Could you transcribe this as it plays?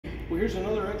Well, here's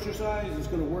another exercise that's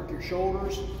going to work your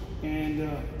shoulders. And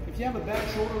if you have a bad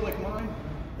shoulder like mine,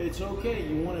 it's okay.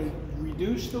 You want to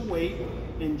reduce the weight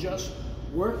and just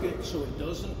work it so it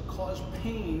doesn't cause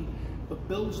pain, but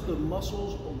builds the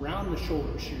muscles around the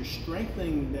shoulder. So you're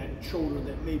strengthening that shoulder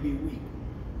that may be weak.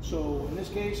 So in this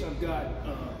case, I've got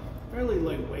fairly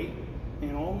lightweight,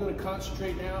 and all I'm going to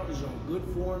concentrate now is on good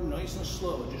form, nice and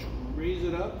slow. Just raise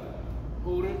it up,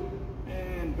 hold it,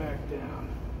 and back down.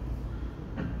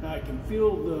 Now I can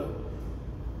feel the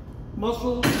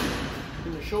muscles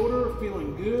in the shoulder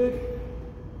feeling good.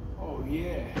 Oh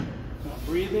yeah. Now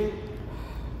breathing,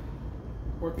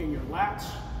 working your lats,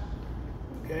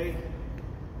 okay,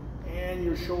 and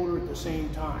your shoulder at the same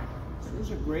time. So this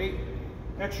is a great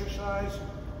exercise.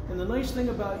 And the nice thing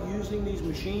about using these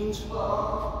machines,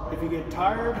 if you get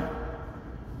tired,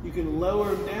 you can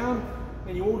lower them down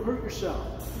and you won't hurt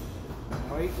yourself.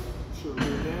 All right? So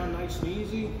go down nice and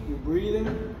easy, you're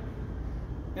breathing.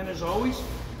 And as always,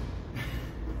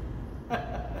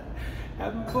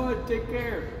 having fun, take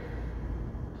care.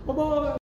 Bye-bye.